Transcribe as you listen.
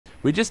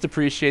We just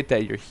appreciate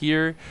that you're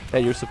here,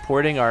 that you're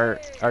supporting our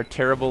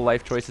terrible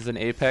life choices in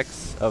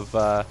Apex of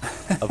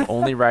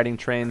only riding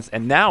trains,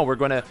 and now we're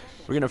gonna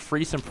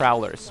free some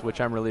Prowlers,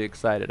 which I'm really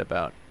excited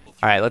about.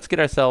 All right, let's get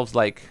ourselves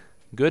like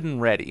good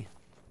and ready.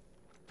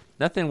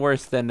 Nothing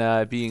worse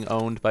than being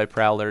owned by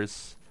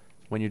Prowlers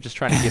when you're just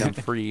trying to get them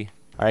free.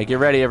 All right, get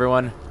ready,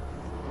 everyone.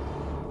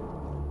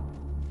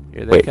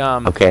 Here they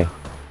come. Okay,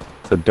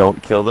 so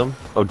don't kill them.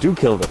 Oh, do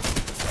kill them.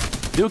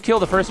 Do kill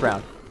the first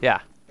round. Yeah.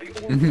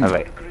 All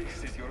right.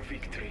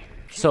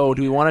 So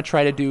do we want to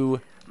try to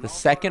do the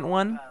second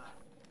one,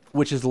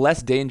 which is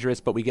less dangerous,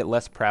 but we get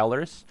less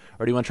Prowlers?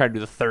 Or do you want to try to do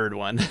the third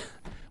one,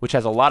 which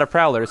has a lot of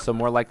Prowlers, so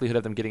more likelihood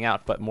of them getting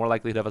out, but more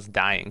likelihood of us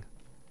dying?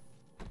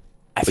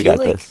 We got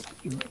this.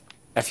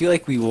 I feel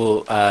like we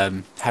will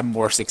have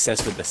more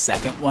success with the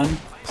second one.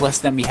 Plus,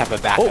 then we have a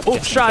backup. Oh,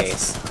 just in shots!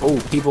 case. Oh,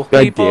 people!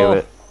 God damn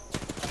it.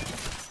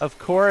 Of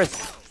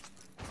course.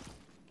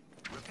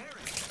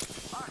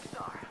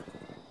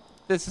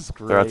 This is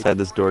great. They're outside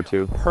this door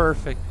too.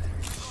 Perfect.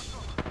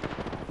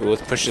 Ooh,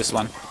 let's push this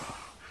one.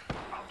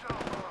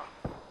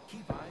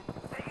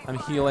 I'm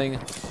healing.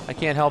 I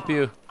can't help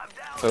you.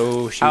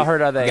 Oh shoot! How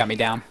hurt are they? You got me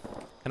down.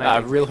 Can I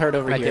real hurt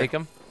over can here. I take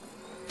them?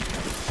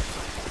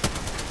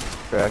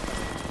 Correct.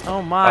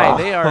 Oh my! Oh.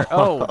 They are.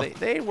 Oh,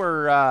 they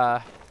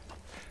were.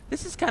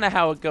 This is kind of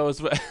how it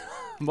goes.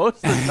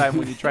 Most of the time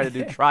when you try to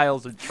do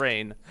trials or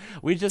train,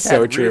 we just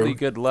So had true. really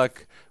good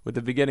luck with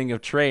the beginning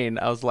of train.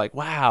 I was like,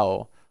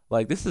 wow,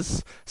 like this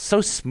is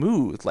so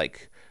smooth.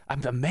 Like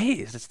I'm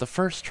amazed. It's the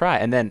first try,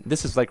 and then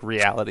this is like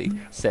reality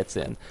sets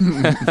in.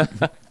 I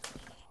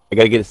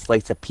gotta get a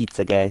slice of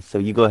pizza, guys. So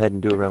you go ahead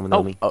and do a round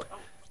without me. Oh,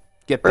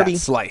 get that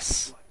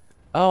slice.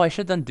 Oh, I should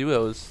have done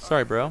duos.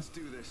 Sorry, bro.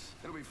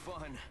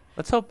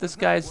 Let's hope this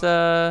guy's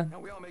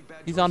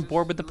he's on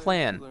board with the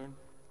plan.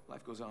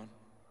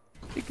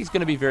 I think he's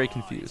gonna be very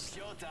confused.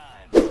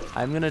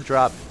 I'm gonna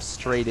drop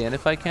straight in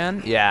if I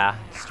can. Yeah,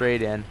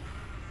 straight in.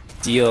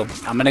 Deal.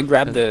 I'm gonna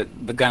grab the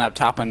gun up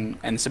top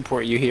and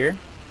support you here.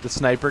 The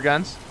sniper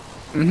guns.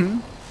 Mm-hmm.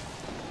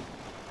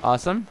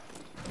 Awesome.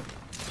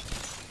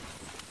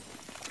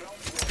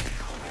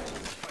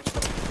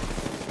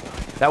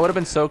 That would have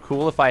been so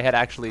cool if I had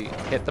actually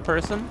hit the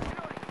person.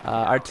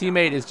 Our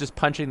teammate is just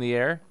punching the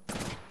air.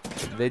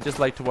 They just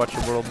like to watch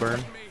the world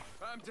burn.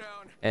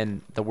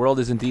 And the world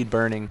is indeed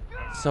burning.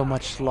 So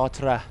much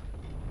slaughter.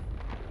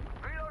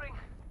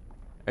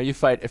 Are you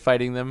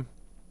fighting them?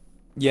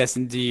 Yes,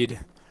 indeed.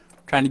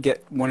 Trying to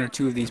get one or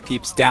two of these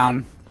peeps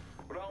down.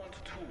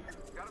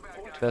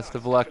 Best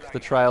of luck. The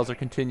trials are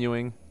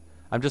continuing.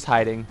 I'm just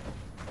hiding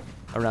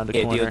around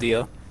a corner.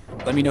 Deal.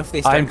 Let me know if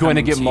they start I'm going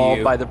to coming get mauled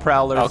you. by the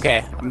Prowlers.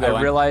 Okay, I'm going.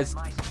 I realized.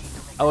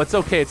 Oh, it's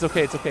okay. It's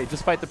okay. It's okay.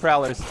 Just fight the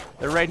Prowlers.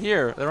 They're right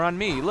here. They're on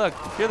me. Look,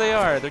 here they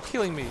are. They're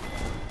killing me.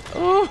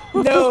 Oh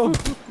No!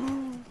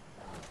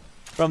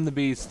 From the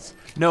beasts.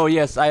 No,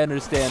 yes, I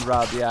understand,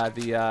 Rob. Yeah,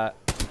 the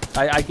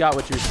I got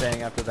what you're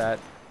saying after that.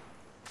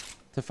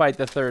 To fight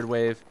the third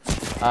wave.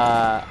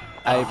 I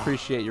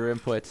appreciate your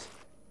input.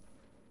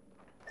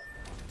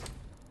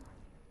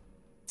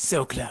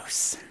 So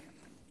close.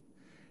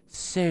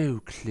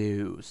 So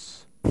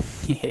close.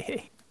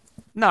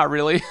 Not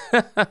really.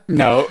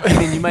 No. I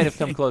mean, you might have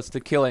come close to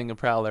killing a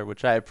Prowler,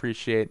 which I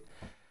appreciate.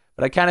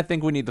 But I kind of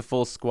think we need the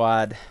full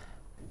squad.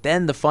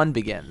 Then the fun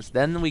begins.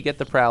 Then we get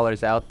the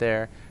Prowlers out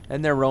there.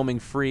 Then they're roaming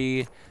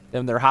free.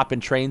 Then they're hopping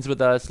trains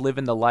with us,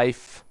 living the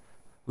life,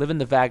 living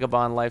the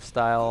vagabond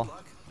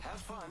lifestyle.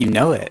 You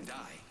know it.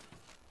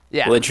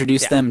 Yeah. We'll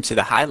introduce them to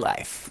the high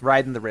life.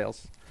 Riding the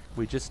rails.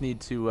 We just need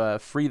to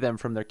free them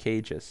from their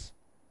cages.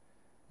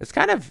 It's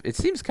kind of. It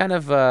seems kind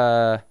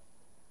of.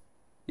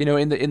 You know,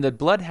 in the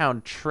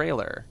Bloodhound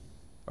trailer,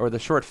 or the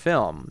short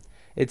film,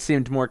 it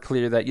seemed more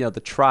clear that the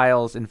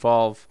trials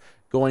involve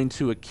going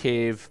to a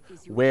cave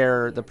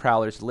where the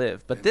Prowlers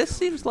live. But this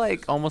seems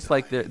like almost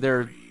like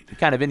they're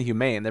kind of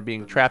inhumane. They're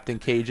being trapped in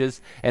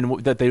cages,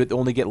 and that they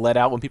only get let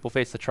out when people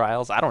face the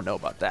trials. I don't know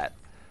about that.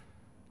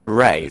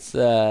 Right. It's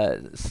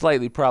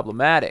slightly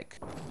problematic.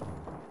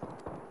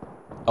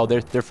 Oh,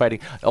 they're fighting.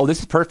 Oh, this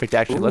is perfect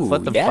actually. Let's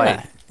let them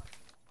fight.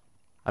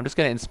 I'm just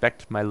gonna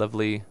inspect my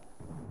lovely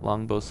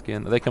longbow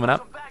skin. Are they coming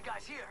up?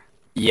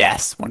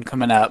 Yes, one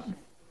coming up.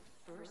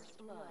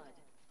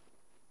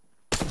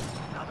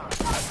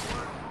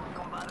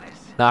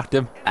 Knocked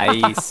him.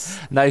 Nice.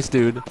 Nice,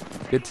 dude.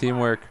 Good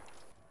teamwork.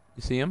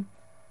 You see him?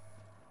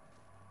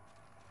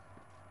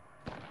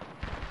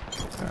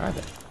 Where are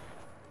they?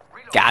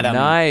 Got him.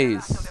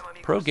 Nice.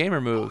 Pro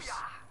gamer moves.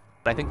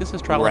 I think this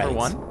is trial number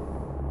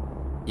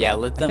 1. Yeah,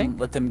 let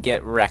them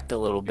get wrecked a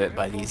little bit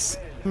by these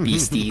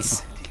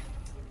beasties.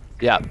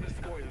 Yeah.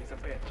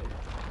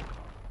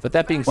 But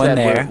that being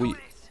said,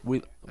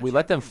 we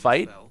let them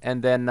fight,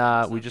 and then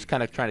we just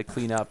kind of try to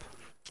clean up.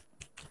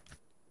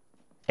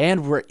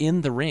 And we're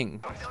in the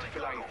ring.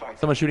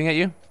 Someone shooting at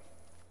you?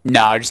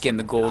 No, I'm just getting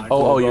the gold.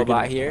 Oh, you're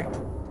robot here.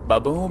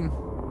 Ba-boom.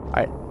 All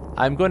right,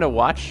 I'm going to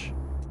watch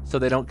so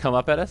they don't come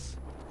up at us.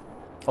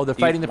 Oh, they're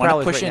fighting the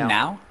Prowlers push right in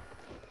now.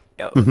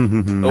 Oh,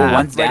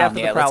 one's Right down. after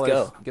Yeah, the Prowlers.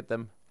 let's go. Get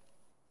them.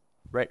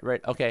 Right.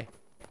 Okay.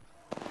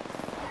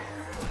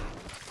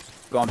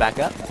 Going back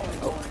up.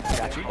 Oh,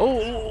 got you.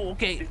 Oh,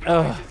 okay.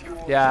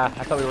 Yeah,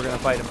 I thought we were gonna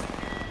fight him.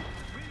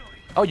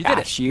 Oh, you did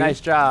it. You. Nice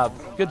job.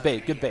 Good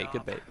bait. Good bait.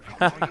 Good bait.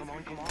 All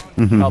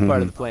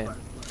part of the plan.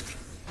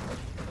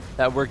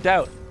 That worked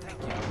out.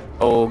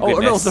 Oh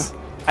goodness. No,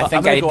 I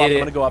think I'm I gonna go did up. it. I'm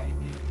gonna go up.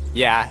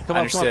 Yeah, Come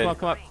on, understood. come on,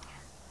 come on, come on.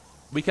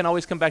 We can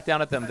always come back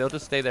down at them. They'll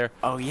just stay there.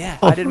 Oh yeah.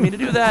 I didn't mean to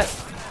do that.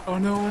 Oh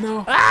no,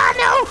 no. Ah,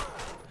 no!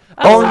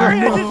 I'm sorry,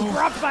 no. I just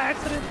dropped by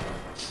accident.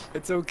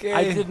 It's okay.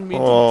 I didn't mean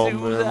Oh, to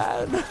do man.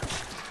 that.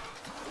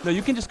 No,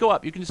 you can just go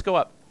up. You can just go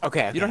up.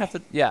 Okay. You don't have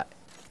to. Yeah.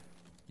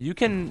 You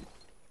can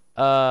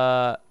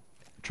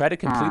try to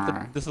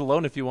complete this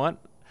alone if you want.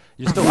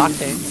 You're still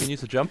octane. You can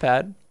use the jump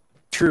pad.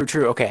 True,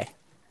 true. Okay.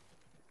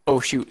 Oh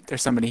shoot,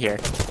 there's somebody here.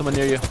 Someone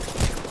near you.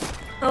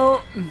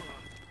 Oh.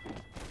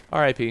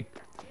 R.I.P.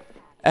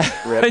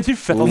 And you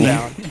fell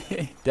down.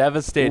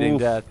 Devastating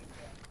death.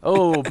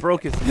 Oh,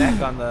 broke his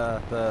neck on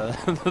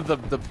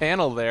the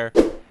panel there.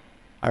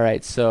 All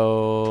right,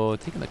 so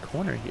taking the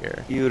corner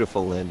here.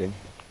 Beautiful landing.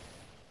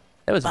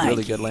 That was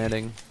really good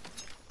landing.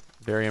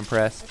 Very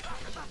impressed.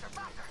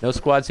 No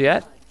squads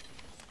yet.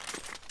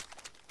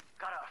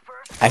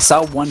 I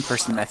saw one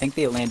person. I think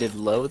they landed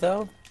low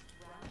though.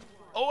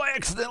 Oh, I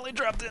accidentally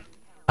dropped in.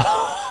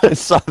 I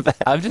saw that.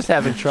 I'm just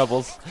having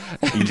troubles.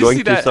 You Did you see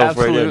yoinked that yourself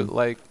right absolute in.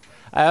 like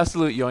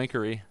absolute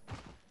yoinkery?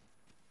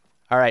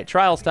 All right,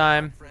 trials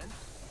time.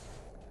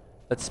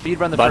 Let's speed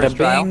run the Bada first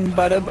trial. bing,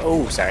 bada.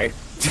 Oh, sorry.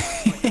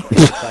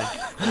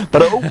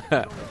 But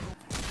oh,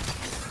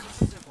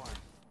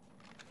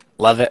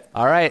 Love it.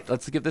 All right,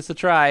 let's give this a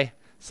try.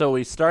 So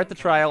we start the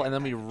trial and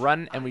then we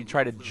run and we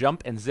try to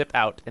jump and zip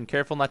out and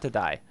careful not to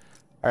die.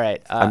 All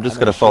right, I'm just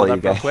gonna follow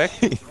you shield up real guys.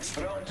 quick.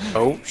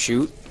 Oh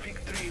shoot.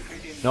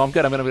 No, I'm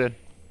good. I'm good.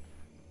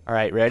 All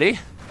right, ready?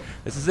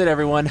 This is it,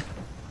 everyone.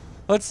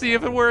 Let's see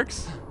if it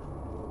works.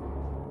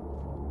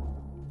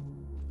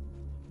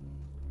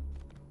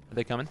 Are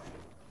they coming?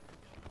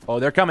 Oh,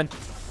 they're coming.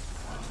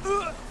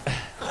 Oh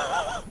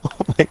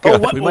my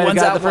God. what? We might have One's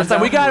got it out, the first one's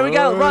time. We out. got it. We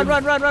got it. Run,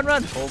 run, run, run,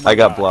 run. Oh my I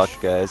got gosh.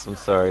 blocked, guys. I'm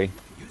sorry.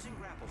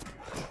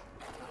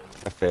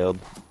 I failed.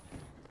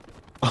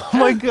 Oh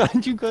my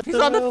God, you got He's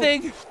the on the help.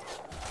 thing.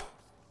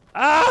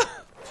 Ah!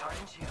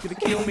 He's gonna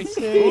kill me.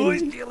 Oh,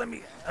 he's killing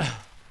me.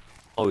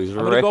 Oh, he's I'm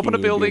gonna go up in a wrecking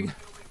you, building. dude.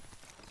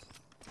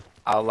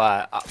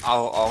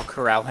 I'll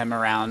corral him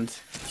around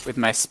with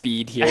my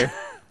speed here.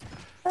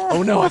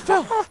 Oh no, I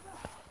fell.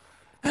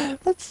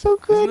 That's so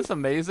Isn't good. this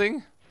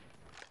amazing?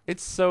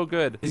 It's so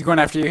good. He's going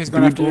after you. He's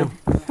going after you.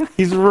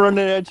 He's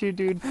running at you,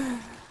 dude.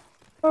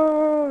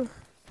 You're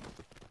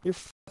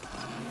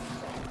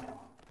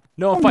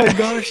No, I'm Oh my fine.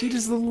 gosh, he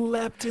just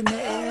leapt in the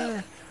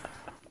air.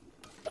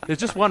 There's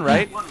just one,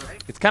 right?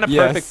 It's kind of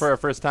Yes. perfect for our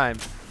first time.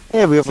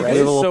 Yeah, we have a This is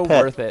little so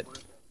pet. worth it.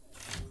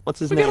 What's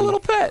his We name? got a little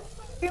pet.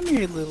 Come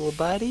here, little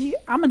buddy.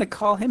 I'm gonna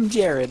call him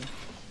Jared.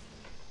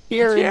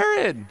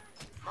 Jared.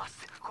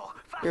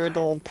 Jared,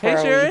 little Hey,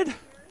 Prowler. Jared.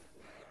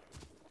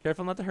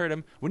 Careful not to hurt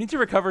him. We need to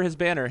recover his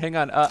banner. Hang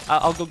on.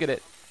 I'll go get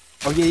it.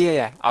 Oh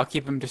yeah. I'll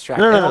keep him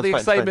distracted. No, no, no, All the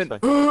it's fine, it's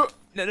excitement. fine,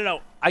 it's fine. No.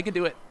 I can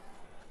do it.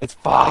 It's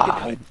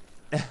fine.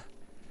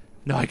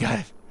 No, I got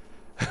it.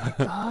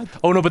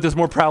 Oh no, but there's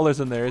more prowlers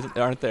in there,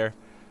 aren't there?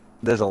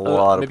 There's a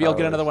lot of Maybe I'll get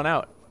Prowlers. another one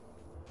out.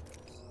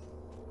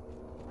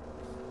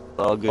 It's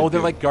all good, Oh, they're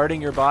dude. like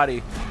guarding your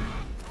body.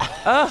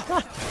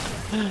 Ah!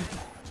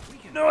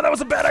 No, that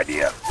was a bad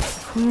idea.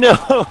 No.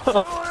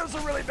 Oh, that was a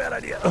really bad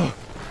idea.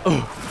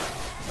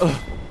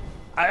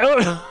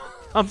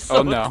 I'm so.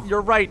 Oh, no.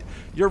 You're right.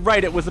 You're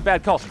right. It was a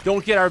bad call.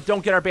 Don't get our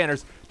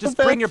banners. Just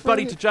Go bring back your for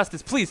buddy it. to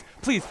justice, please.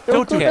 Please Don't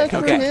don't do go that. back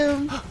for Okay.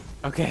 him.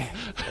 Okay.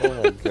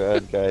 Oh my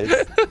God, guys!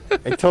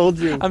 I told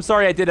you. I'm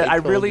sorry. I did it. I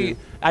told really. you.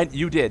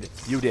 You did.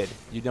 You did.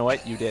 You know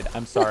what? You did.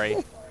 I'm sorry.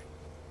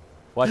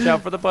 Watch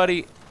out for the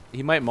buddy.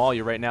 He might maul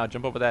you right now.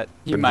 Jump over that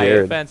He For might.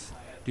 Jared. fence.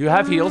 Do you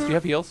have heals? Do you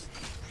have heals?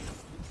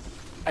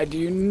 I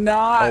do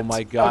not. Oh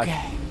my God.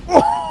 Okay.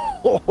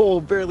 Oh,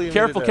 barely. made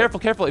Careful, it out. careful,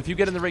 careful. If you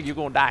get in the ring, you're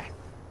gonna die.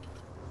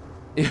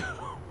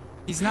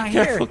 He's not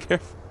Careful, here.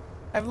 careful.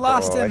 I've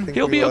lost Oh, I him. think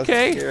He'll we be lost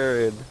okay.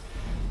 Jared.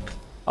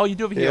 Oh, you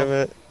do have a Damn heal.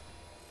 it.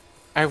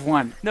 I've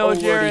won. No, oh,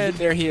 Lordy, Jared.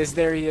 there he is.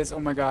 There he is. Oh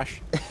my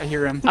gosh. I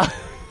hear him.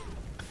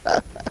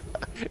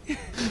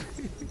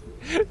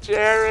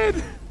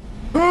 Jared.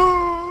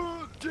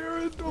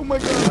 Jared. Oh my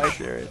gosh.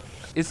 Jared.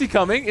 Is he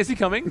coming? Is he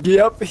coming?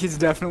 Yep, he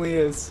definitely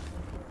is.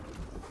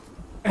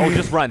 Oh,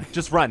 just run.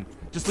 Just run.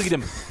 Just lead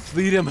him.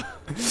 Lead him.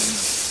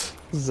 This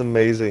is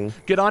amazing.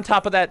 Get on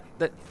top of that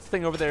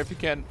thing over there if you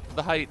can.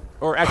 The height.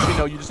 Or actually,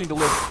 no. You just need to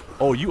live.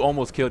 Oh, you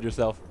almost killed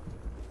yourself.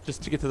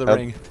 Just to get to the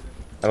ring.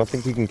 I don't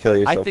think you can kill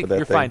yourself I think with that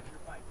you're thing. fine.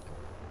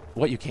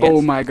 What, you can't?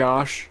 Oh my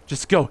gosh.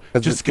 Just go.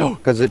 Just go.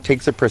 Because it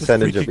takes a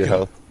percentage of freaking your go.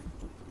 health,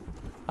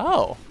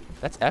 Oh,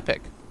 that's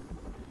epic.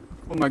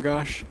 Oh my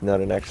gosh.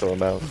 not an actual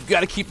amount. You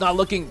gotta keep not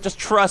looking. Just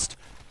trust.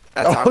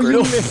 That's Oh, awkward. you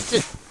missed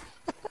it.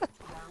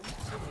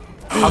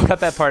 I'll cut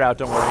that part out.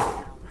 Don't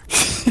worry.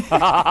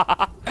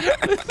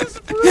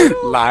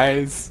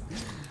 Lies.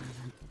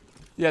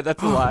 Yeah,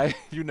 that's a lie.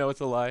 You know it's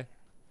a lie.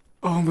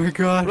 Oh my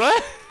gosh.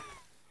 What?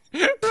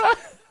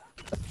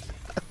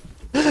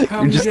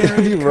 You're just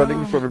gonna be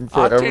running from him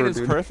Octane forever, is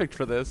dude. perfect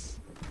for this.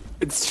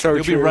 It's so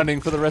You'll true. be running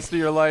for the rest of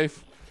your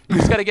life. You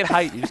just gotta get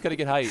height. You just gotta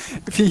get height.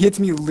 If he hits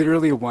me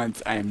literally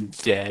once, I am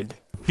dead.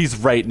 He's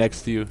right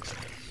next to you.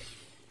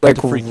 Like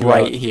to freak you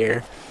right out.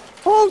 here.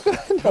 Oh god.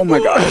 Oh my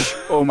gosh.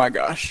 Oh my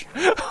gosh.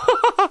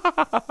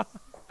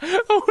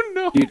 Oh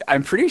no. Dude,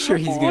 I'm pretty sure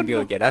he's Oh, gonna be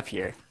able no. to get up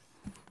here.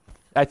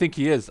 I think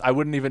he is. I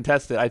wouldn't even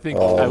test it. I think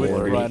Oh, I would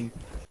Lordy. run.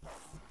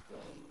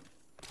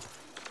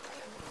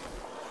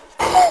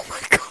 Oh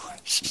my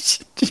gosh.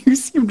 Did you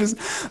see him just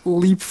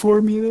leap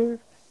for me there?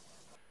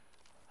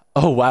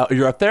 Oh wow,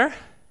 you're up there?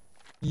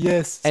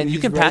 Yes. And you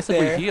he's can right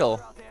passively there.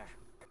 heal.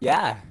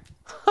 Yeah.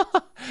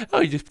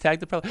 Oh, you just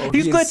tagged the Prowler. Oh,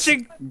 He's he is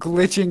glitching!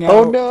 Glitching out.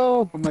 Oh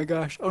no. Oh my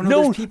gosh. Oh no,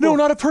 No, there's people. no,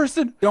 not a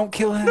person! Don't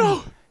kill him.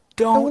 No.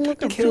 Don't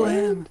look up kill to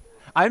him.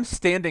 I'm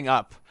standing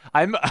up.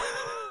 I'm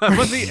I'm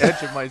on the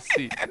edge of my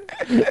seat.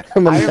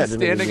 I'm I am imagining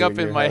standing you up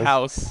in your my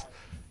house,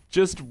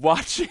 just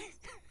watching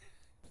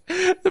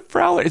the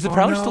Prowler. Is the Oh,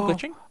 Prowler no. still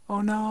glitching?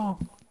 Oh no.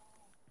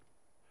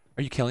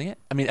 Are you killing it?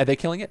 I mean, are they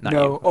killing it? Not you,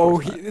 No. of Oh,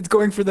 course not. it's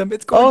going for them.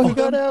 It's going Oh, for he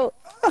them. got out.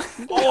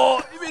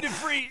 Oh, you made it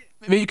free.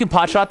 Maybe you can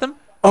pot shot them?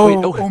 Oh,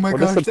 Wait, oh, oh my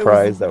what a gosh,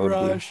 surprise that that was would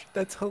a be. mirage.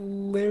 That's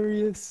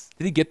hilarious.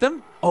 Did he get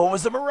them? Oh, it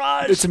was a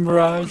mirage. It's a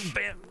mirage.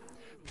 Bam.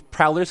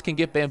 Prowlers can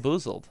get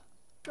bamboozled.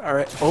 All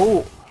right.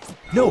 Oh,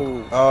 No,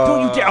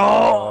 don't you dare!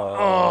 Oh,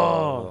 oh.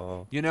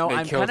 Oh. You know, They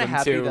I'm killed kind of him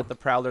happy too. that the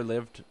Prowler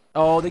lived.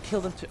 Oh, they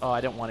killed him too. Oh,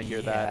 I don't want to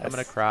hear that. I'm Yes.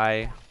 gonna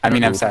cry. I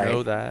mean, I'm don't sorry.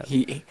 know that.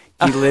 He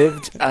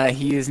lived.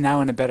 He is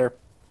now in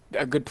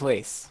a good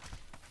place.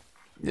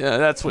 Yeah,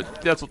 that's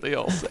what they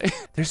all say.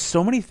 There's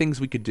so many things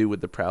we could do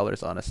with the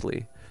Prowlers,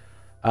 honestly.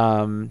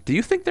 Do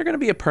you think they're gonna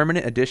be a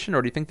permanent addition,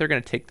 or do you think they're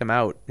gonna take them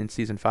out in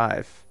season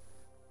 5?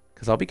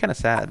 Because I'll be kind of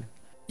sad.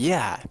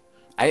 Yeah,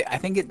 I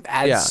think it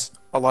adds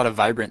a lot of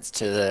vibrance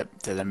to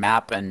the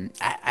map, and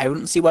I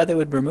wouldn't see why they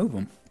would remove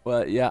them.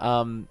 Well, yeah.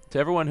 To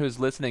everyone who's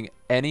listening,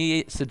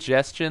 any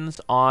suggestions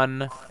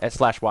on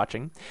 /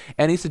 watching,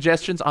 any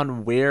suggestions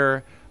on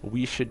where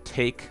we should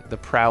take the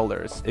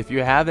Prowlers? If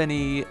you have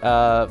any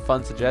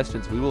fun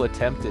suggestions, we will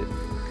attempt it